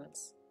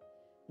Samuels,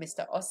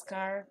 Mr.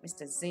 Oscar,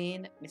 Mr.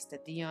 Zane,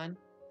 Mr. Dion,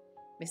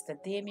 Mr.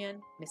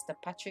 Damien, Mr.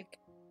 Patrick,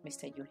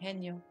 Mr.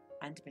 Eugenio,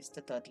 and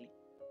Mr. Dudley.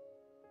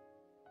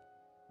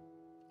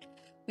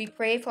 We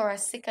pray for our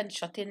sick and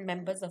shut-in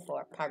members of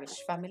our parish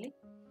family,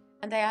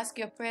 and I ask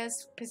your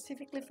prayers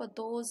specifically for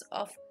those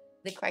of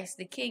the Christ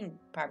the King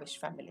parish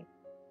family.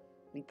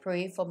 We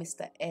pray for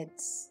Mr.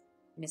 Eds,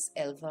 Miss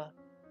Elva,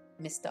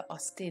 Mr.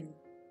 Austin,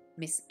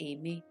 Miss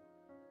Amy,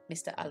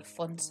 Mr.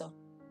 Alfonso,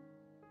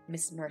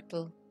 Miss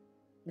Myrtle,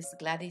 Miss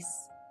Gladys,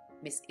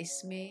 Miss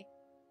Ismay,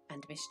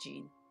 and Miss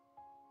Jean.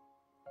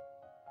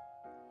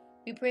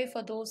 We pray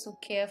for those who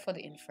care for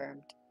the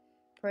infirmed,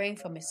 praying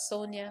for Miss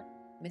Sonia,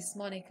 Miss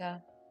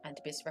Monica, and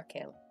Miss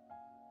Raquel.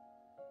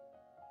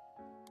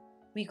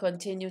 We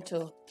continue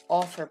to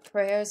offer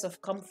prayers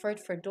of comfort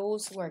for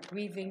those who are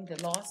grieving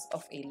the loss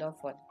of a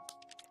loved one.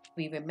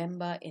 We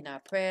remember in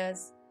our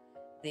prayers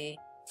the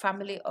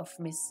family of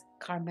Miss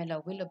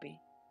Carmela Willoughby,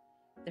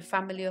 the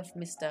family of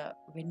Mr.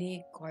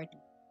 Rene Gordon,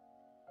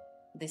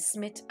 the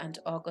Smith and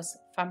August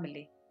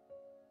family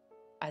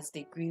as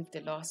they grieve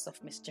the loss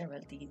of Miss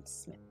Geraldine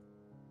Smith.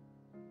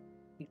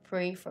 We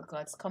pray for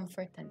God's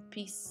comfort and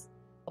peace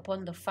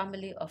upon the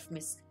family of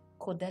Miss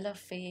Codella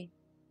Faye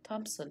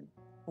Thompson,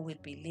 who will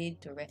be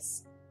laid to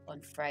rest on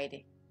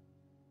Friday.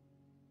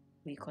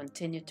 We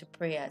continue to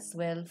pray as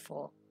well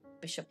for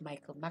Bishop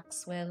Michael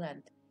Maxwell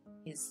and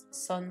his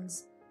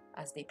sons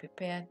as they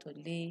prepare to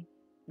lay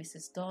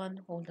Mrs.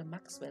 Dawn Holder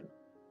Maxwell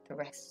to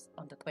rest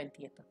on the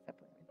 20th of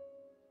February.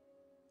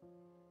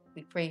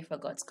 We pray for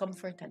God's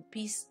comfort and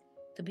peace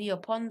to be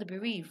upon the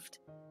bereaved,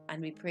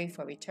 and we pray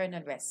for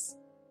eternal rest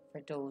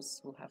for those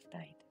who have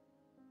died.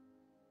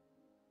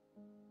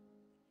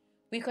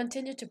 We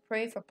continue to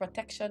pray for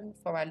protection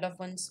for our loved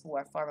ones who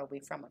are far away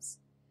from us.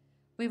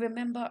 We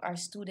remember our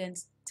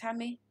students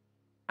Tammy,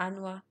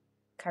 Anwa,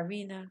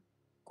 Karina,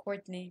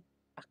 Courtney,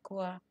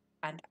 Akua,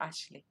 and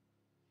Ashley.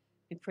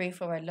 We pray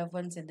for our loved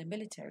ones in the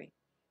military,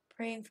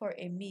 praying for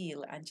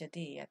Emil and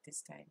Jade at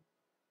this time.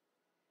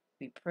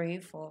 We pray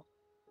for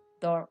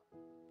the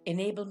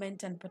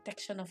enablement and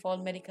protection of all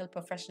medical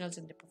professionals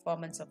in the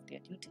performance of their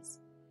duties,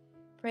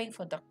 praying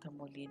for Dr.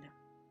 Molina,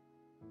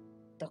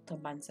 Dr.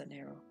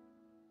 Manzanero,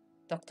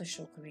 Dr.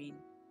 Shogreen,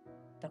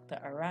 Dr.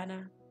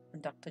 Arana,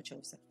 and Dr.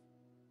 Joseph.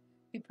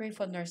 We pray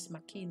for Nurse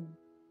Makin,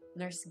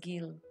 Nurse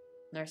Gill,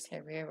 Nurse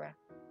Herrera,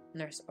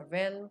 Nurse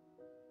Aurel,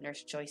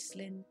 Nurse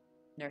Joycelyn,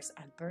 Nurse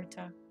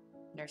Alberta,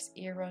 Nurse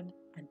Aaron,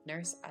 and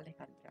Nurse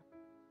Alejandra.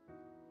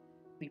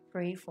 We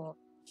pray for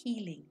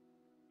healing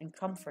and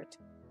comfort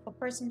for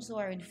persons who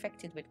are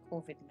infected with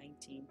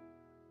COVID-19.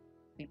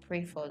 We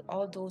pray for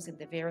all those in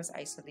the various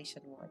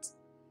isolation wards.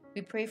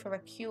 We pray for a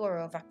cure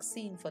or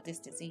vaccine for this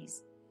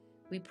disease.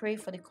 We pray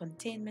for the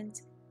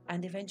containment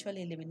and eventual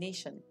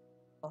elimination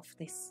of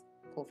this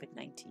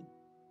COVID-19.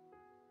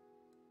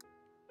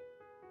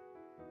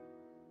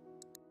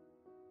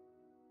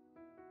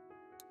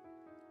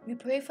 We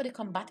pray for the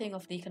combating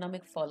of the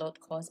economic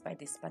fallout caused by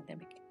this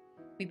pandemic.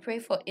 We pray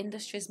for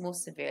industries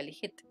most severely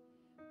hit.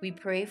 We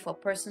pray for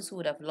persons who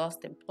would have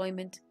lost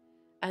employment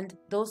and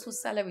those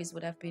whose salaries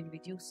would have been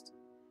reduced.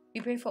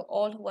 We pray for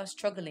all who are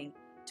struggling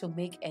to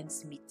make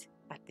ends meet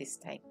at this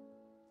time.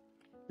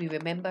 We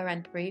remember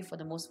and pray for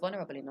the most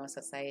vulnerable in our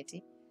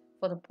society,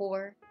 for the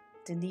poor,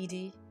 the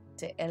needy,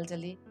 the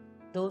elderly,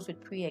 those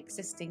with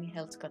pre-existing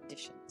health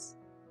conditions.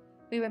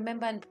 We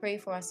remember and pray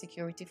for our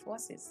security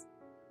forces,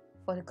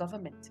 for the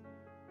government,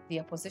 the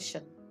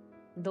opposition,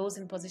 those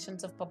in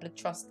positions of public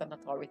trust and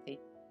authority.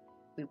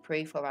 We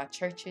pray for our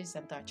churches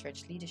and our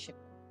church leadership.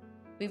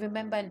 We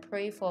remember and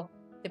pray for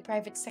the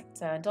private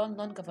sector and all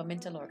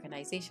non-governmental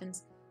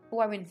organizations who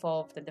are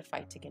involved in the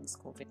fight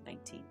against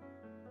COVID-19.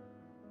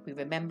 We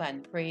remember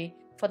and pray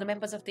for the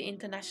members of the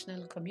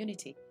international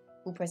community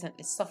who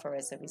presently suffer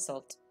as a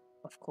result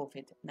of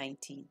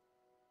COVID-19.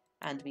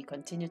 And we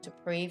continue to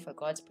pray for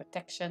God's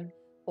protection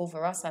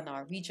over us and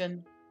our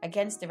region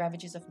against the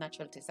ravages of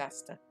natural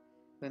disaster,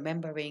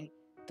 remembering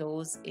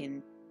those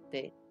in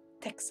the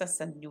Texas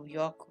and New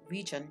York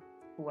region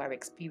who are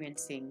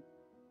experiencing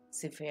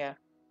severe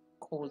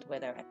cold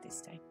weather at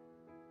this time.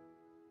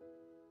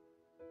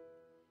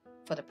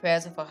 For the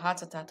prayers of our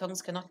hearts that our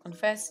tongues cannot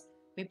confess,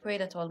 we pray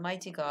that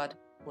Almighty God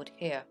would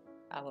hear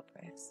our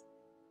prayers.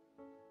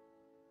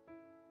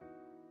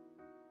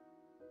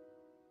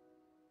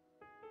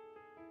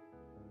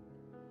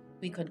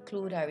 We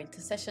conclude our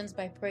intercessions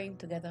by praying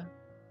together.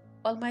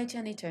 Almighty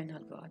and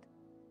eternal God,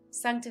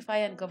 sanctify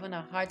and govern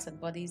our hearts and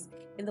bodies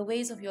in the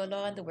ways of your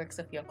law and the works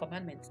of your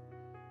commandments,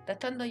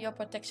 that under your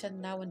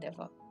protection now and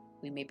ever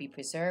we may be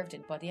preserved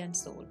in body and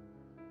soul.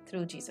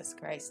 Through Jesus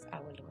Christ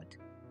our Lord.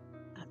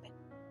 Amen.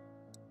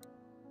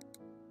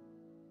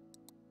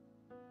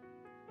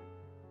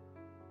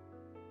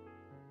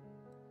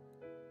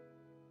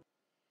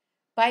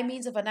 By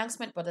means of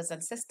announcement, brothers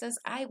and sisters,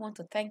 I want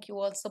to thank you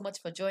all so much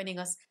for joining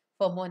us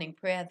for morning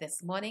prayer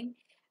this morning.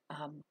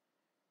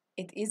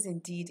 It is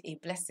indeed a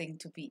blessing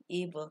to be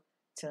able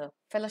to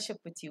fellowship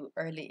with you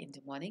early in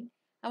the morning.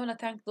 I want to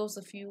thank those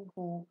of you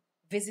who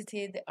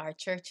visited our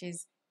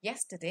churches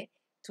yesterday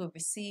to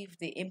receive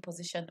the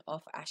imposition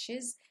of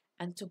ashes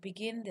and to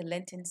begin the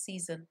Lenten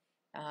season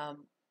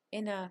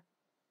in a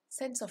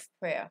sense of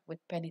prayer with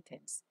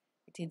penitence.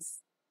 It is,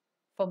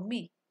 for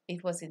me,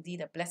 it was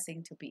indeed a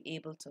blessing to be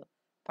able to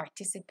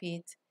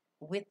participate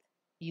with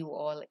you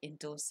all in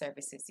those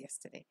services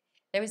yesterday.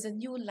 There is a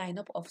new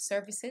lineup of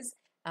services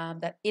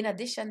that in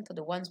addition to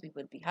the ones we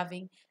will be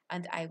having,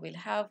 and I will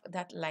have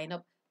that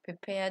lineup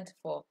prepared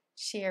for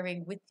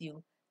sharing with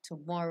you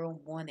tomorrow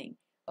morning.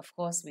 Of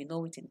course, we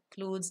know it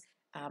includes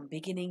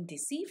beginning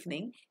this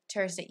evening,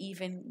 Thursday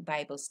evening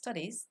Bible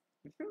studies,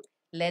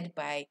 led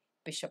by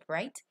Bishop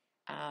Wright,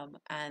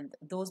 and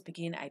those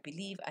begin, I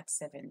believe, at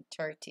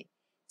 7:30.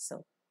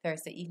 So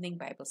Thursday evening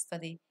Bible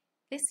study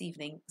this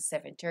evening,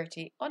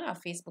 7:30 on our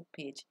Facebook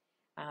page.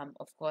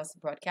 Of course,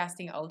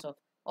 broadcasting out of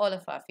all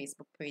of our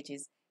Facebook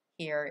pages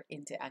here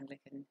in the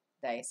Anglican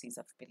Diocese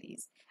of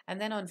Belize.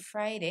 And then on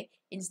Friday,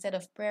 instead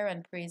of prayer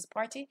and praise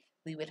party,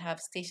 we will have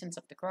Stations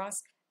of the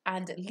Cross.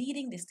 And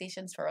leading the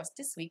stations for us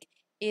this week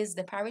is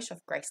the Parish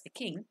of Christ the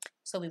King.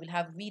 So we will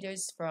have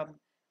readers from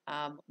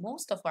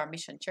most of our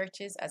mission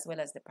churches as well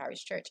as the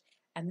parish church.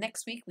 And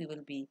next week we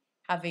will be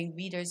having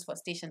readers for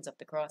Stations of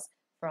the Cross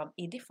from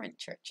a different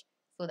church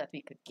so that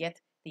we could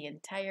get the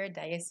entire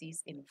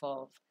diocese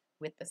involved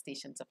with the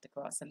Stations of the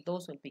Cross. And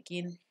those will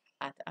begin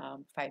at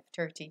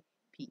 5:30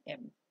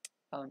 p.m.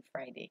 on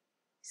Friday.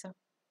 So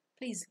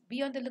please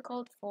be on the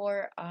lookout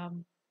for our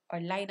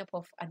lineup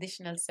of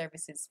additional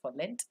services for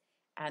Lent.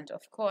 And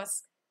of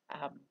course,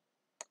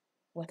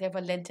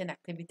 whatever Lenten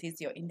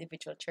activities your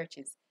individual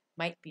churches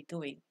might be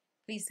doing,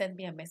 please send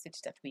me a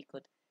message that we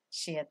could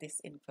share this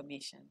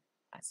information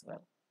as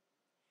well.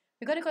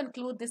 We're going to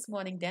conclude this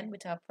morning then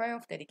with our prayer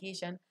of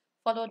dedication,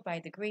 followed by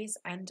the grace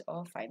and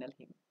our final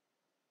hymn.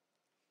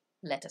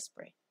 Let us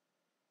pray.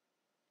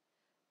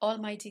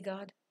 Almighty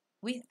God,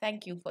 we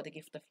thank you for the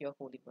gift of your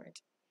holy word.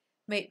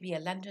 May it be a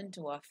lantern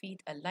to our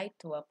feet, a light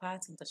to our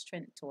paths, and a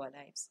strength to our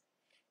lives.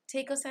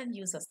 Take us and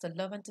use us to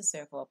love and to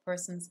serve our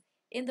persons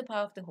in the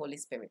power of the Holy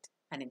Spirit,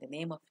 and in the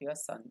name of your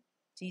Son,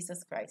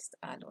 Jesus Christ,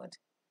 our Lord.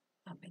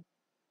 Amen.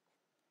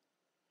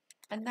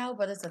 And now,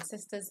 brothers and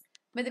sisters,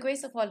 may the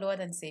grace of our Lord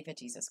and Savior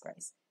Jesus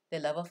Christ, the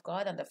love of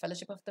God, and the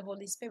fellowship of the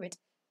Holy Spirit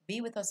be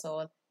with us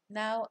all,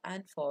 now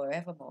and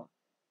forevermore.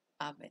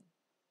 Amen.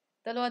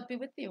 The Lord be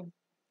with you.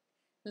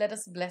 Let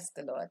us bless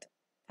the Lord.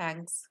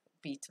 Thanks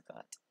be to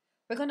God.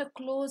 We're going to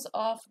close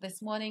off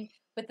this morning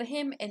with the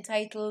hymn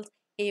entitled,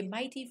 A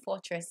Mighty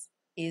Fortress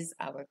is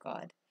Our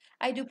God.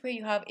 I do pray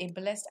you have a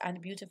blessed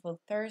and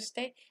beautiful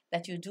Thursday,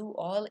 that you do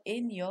all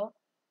in your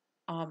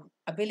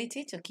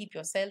ability to keep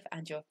yourself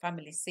and your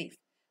family safe.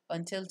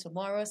 Until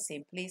tomorrow,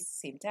 same place,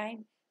 same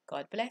time.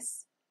 God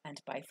bless,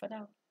 and bye for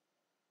now.